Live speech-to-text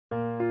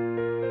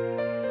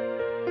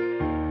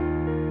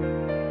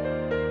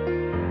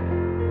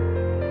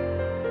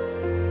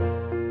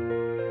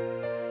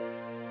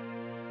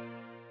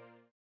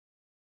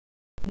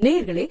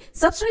நேயர்களே,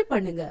 சப்ஸ்கிரைப்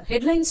பண்ணுங்க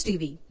headlines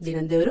TV.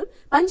 தினந்தோறும்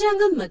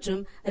பஞ்சாங்கம்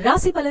மற்றும்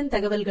ராசி பலன்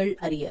தகவல்கள்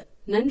அறிய.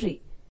 நன்றி.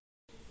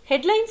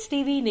 ஹெட்லைன்ஸ்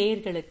டிவி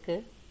நேயர்களுக்கு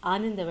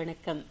ஆனந்த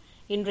வணக்கம்.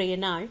 இன்றைய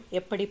நாள்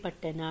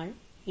எப்படிப்பட்ட நாள்?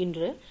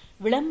 இன்று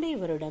விளம்பே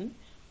வருடம்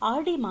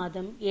ஆடி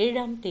மாதம்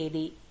 7ஆம்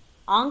தேதி,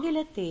 ஆங்கில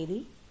தேதி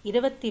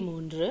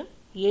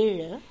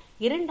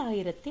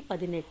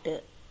 23/7/2018.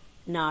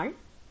 நாள்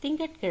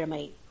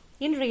திங்கட்கிழமை.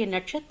 இன்றைய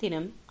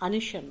நட்சத்திரம்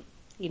அனுஷம்.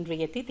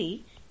 இன்றைய திதி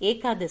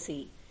ஏகாதசி.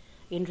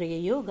 இன்றைய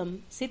யோகம்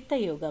சித்த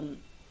யோகம்.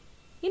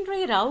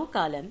 இன்றைய ராவு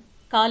காலம்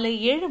காலை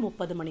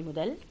 7:30 மணி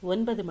முதல்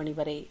 9 மணி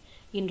வரை.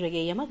 இன்றைய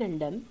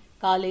யமகண்டம்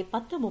காலை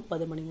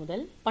 10:30 மணி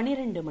முதல்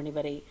 12 மணி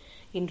வரை.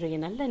 இன்றைய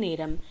நல்ல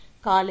நேரம்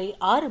காலை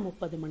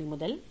 6:30 மணி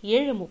முதல்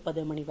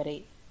 7:30 மணி வரை.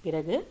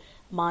 பிறகு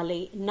மாலை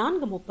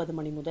 4:30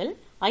 மணி முதல்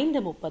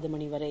 5:30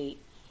 மணி வரை.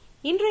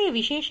 இன்றைய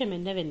விசேஷம்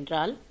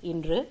என்னவென்றால்,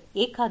 இன்று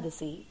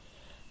ஏகாதசி,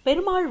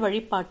 பெருமாள்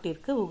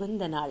வழிபாட்டிற்கு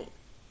உகந்த நாள்.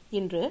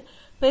 இன்று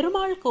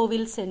பெருமாள்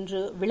கோவில்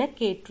சென்று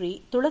விளக்கேற்றி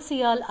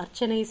துளசியால்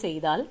அர்ச்சனை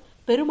செய்தால்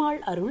பெருமாள்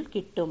அருள்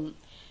கிட்டும்.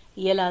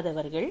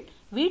 இயலாதவர்கள்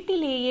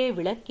வீட்டிலேயே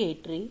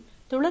விளக்கேற்றி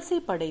துளசி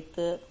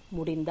படைத்து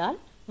முடிந்தால்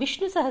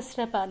விஷ்ணு சஹஸ்ர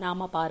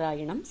நாம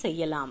பாராயணம்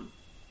செய்யலாம்.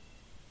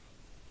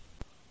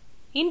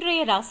 இன்றைய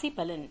ராசி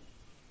பலன்.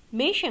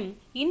 மேஷம்,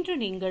 இன்று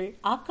நீங்கள்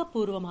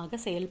ஆக்கப்பூர்வமாக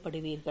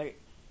செயல்படுவீர்கள்.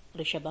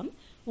 ரிஷபம்,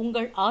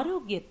 உங்கள்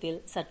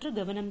ஆரோக்கியத்தில் சற்று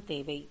கவனம்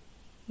தேவை.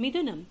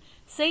 மிதுனம்,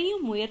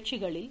 செய்யும்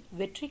முயற்சிகளில்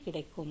வெற்றி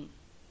கிடைக்கும்.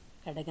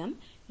 கடகம்,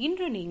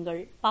 இன்று நீங்கள்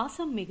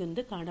பாசம்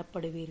மிகுந்து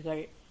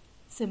காணப்படுவீர்கள்.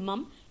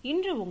 சிம்மம்,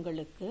 இன்று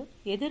உங்களுக்கு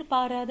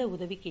எதிர்பாராத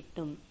உதவி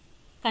கிட்டும்.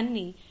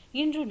 கன்னி,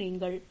 இன்று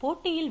நீங்கள்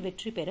போட்டியில்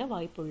வெற்றி பெற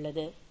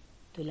வாய்ப்புள்ளது.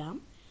 துலாம்,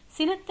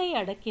 சினத்தை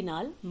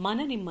அடக்கினால் மன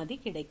நிம்மதி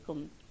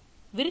கிடைக்கும்.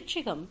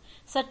 விருச்சிகம்,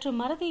 சற்று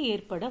மறதி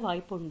ஏற்பட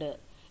வாய்ப்புண்டு.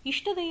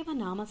 இஷ்ட தெய்வ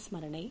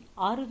நாமஸ்மரணை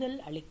ஆறுதல்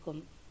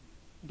அளிக்கும்.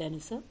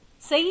 தனுசு,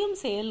 செய்யும்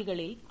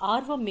செயல்களில்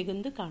ஆர்வம்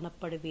மிகுந்து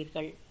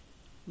காணப்படுவீர்கள்.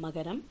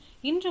 மகரம்,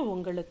 இன்று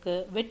உங்களுக்கு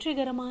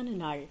வெற்றிகரமான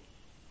நாள்.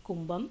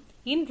 கும்பம்,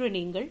 இன்று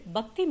நீங்கள்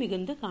பக்தி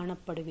மிகுந்து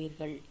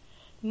காணப்படுவீர்கள்.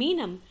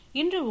 மீனம்,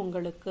 இன்று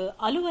உங்களுக்கு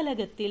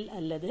அலுவலகத்தில்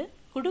அல்லது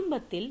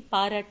குடும்பத்தில்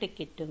பாராட்டு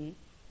கிட்டும்.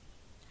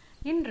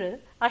 இன்று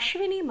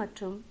அஸ்வினி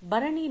மற்றும்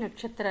பரணி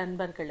நட்சத்திர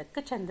அன்பர்களுக்கு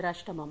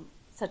சந்திராஷ்டமம்.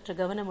 சற்று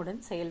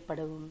கவனமுடன்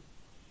செயல்படவும்.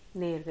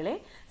 நேயர்களே,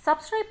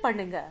 சப்ஸ்கிரைப்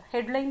பண்ணுங்க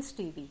ஹெட்லைன்ஸ்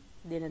டிவி.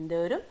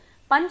 தினந்தோறும்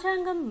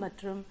பஞ்சாங்கம்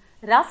மற்றும்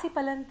ராசி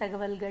பலன்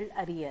தகவல்கள்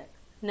அறிய.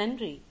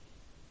 நன்றி.